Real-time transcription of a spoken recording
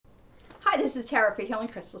this is Tara for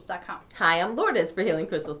HealingCrystals.com. Hi, I'm Lourdes for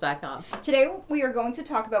HealingCrystals.com. Today we are going to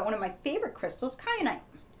talk about one of my favorite crystals, Kyanite.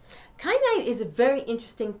 Kyanite is a very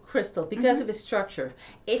interesting crystal because of its structure.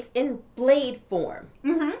 It's in blade form,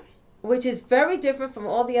 which is very different from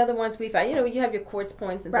all the other ones we've had. You know, you have your quartz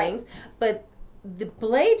points and things, but the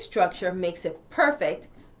blade structure makes it perfect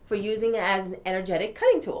for using it as an energetic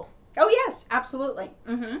cutting tool. Oh, yes, absolutely.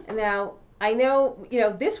 Now, I know, you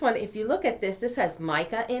know, this one, if you look at this, this has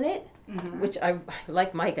mica in it, which I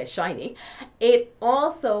like mica, shiny. It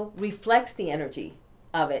also reflects the energy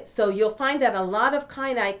of it. So you'll find that a lot of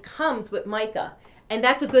Kyanite comes with mica, and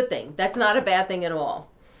that's a good thing. That's not a bad thing at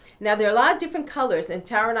all. Now, there are a lot of different colors, and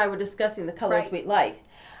Tara and I were discussing the colors we like.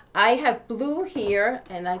 I have blue here,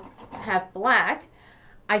 and I have black.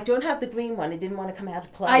 I don't have the green one. I didn't want to come out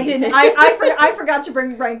of play. I didn't. I forgot to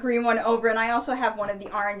bring the bright green one over, and I also have one of the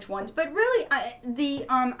orange ones. But really, I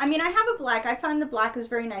mean, I have a black. I find the black is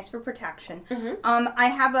very nice for protection. I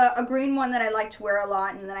have a green one that I like to wear a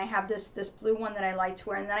lot, and then I have this blue one that I like to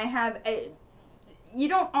wear, and then I have a. You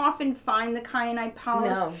don't often find the Kyanite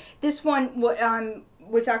polish. No. This one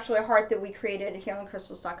was actually a heart that we created at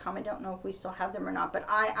HealingCrystals.com. I don't know if we still have them or not, but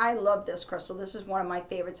I love this crystal. This is one of my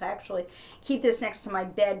favorites. I actually keep this next to my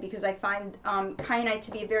bed because I find Kyanite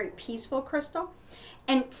to be a very peaceful crystal.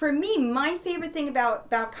 And for me, my favorite thing about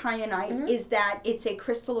Kyanite is that it's a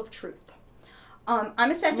crystal of truth. I'm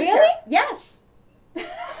a Sagittarius. Really? Yes.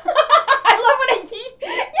 I love when I teach.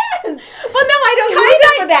 Yes. Well, no, I don't use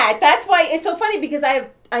it for that. That's why it's so funny because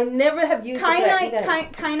I never have used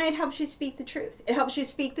Kyanite helps you speak the truth. It helps you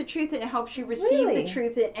speak the truth, and it helps you receive the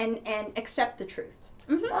truth and accept the truth.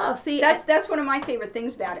 Oh, see, that's one of my favorite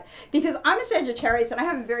things about it, because I'm a Sagittarius and I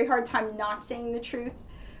have a very hard time not saying the truth,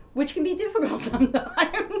 which can be difficult sometimes.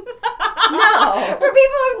 No. For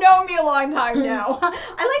people who've known me a long time now,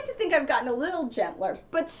 I like to think I've gotten a little gentler,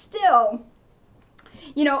 but still,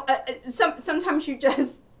 you know, sometimes you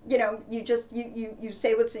just. You know, you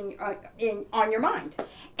say what's on your mind,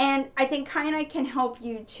 and I think Kyanite can help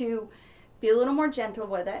you to be a little more gentle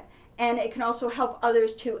with it, and it can also help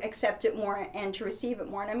others to accept it more and to receive it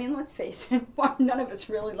more. And I mean, let's face it, none of us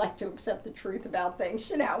really like to accept the truth about things.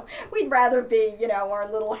 You know, we'd rather be, you know,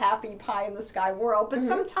 our little happy pie in the sky world, but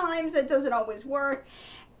sometimes it doesn't always work,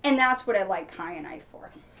 and that's what I like Kyanite for.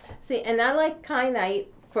 See, and I like Kyanite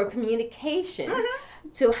for communication.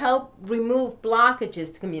 To help remove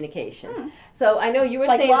blockages to communication. So I know you were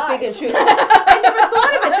saying speak and truth. I never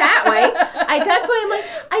thought of it that way. That's why I'm like,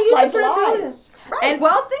 I use it for lies. Right. And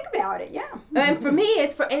well, think about it, yeah. And for me,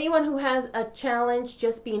 it's for anyone who has a challenge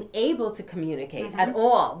just being able to communicate at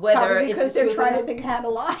all. Whether probably it's because the they're trying to think how to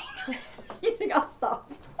lie. Using our stuff.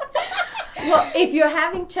 Well, if you're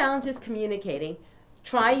having challenges communicating,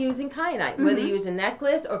 try using Kyanite, whether you use a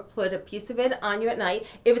necklace or put a piece of it on you at night.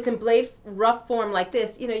 If it's in blade rough form like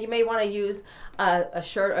this, you know, you may want to use a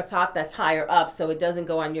shirt or top that's higher up so it doesn't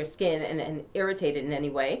go on your skin and irritate it in any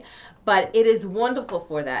way. But it is wonderful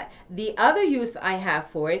for that. The other use I have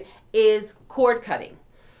for it is cord cutting.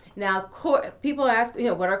 Now, people ask, you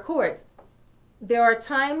know, what are cords? There are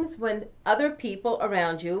times when other people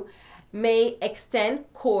around you may extend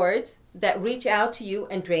cords that reach out to you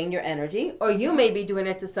and drain your energy, or you may be doing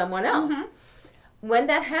it to someone else. When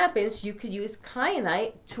that happens, you could use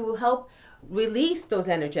Kyanite to help release those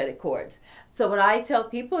energetic cords. So what I tell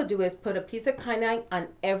people to do is put a piece of Kyanite on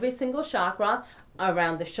every single chakra,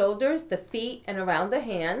 around the shoulders, the feet, and around the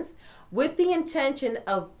hands, with the intention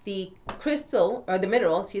of the crystal, or the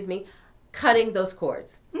mineral, excuse me, cutting those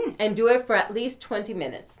cords. And do it for at least 20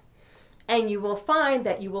 minutes. And you will find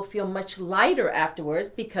that you will feel much lighter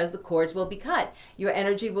afterwards because the cords will be cut. Your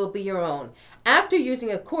energy will be your own. After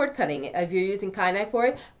using a cord cutting, if you're using Kyanite for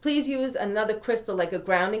it, please use another crystal, like a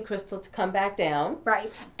grounding crystal, to come back down. Right.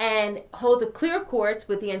 And hold a clear quartz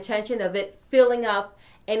with the intention of it filling up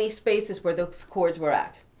any spaces where those cords were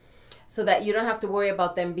at, so that you don't have to worry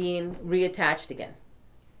about them being reattached again.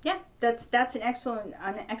 Yeah, that's an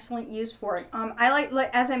excellent use for it. I like,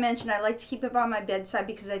 as I mentioned, I like to keep it by my bedside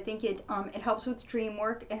because I think it helps with dream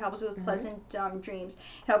work. It helps with pleasant dreams.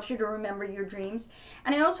 It helps you to remember your dreams,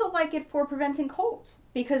 and I also like it for preventing colds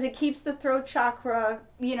because it keeps the throat chakra,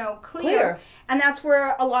 you know, clear. And that's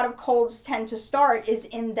where a lot of colds tend to start, is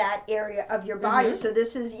in that area of your body. So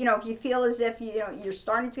this is, you know, if you feel as if you're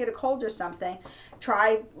starting to get a cold or something,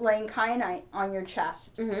 try laying Kyanite on your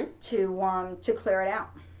chest to clear it out.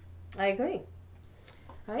 I agree.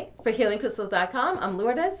 All right. For HealingCrystals.com, I'm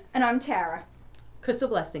Lourdes. And I'm Tara. Crystal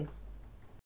blessings.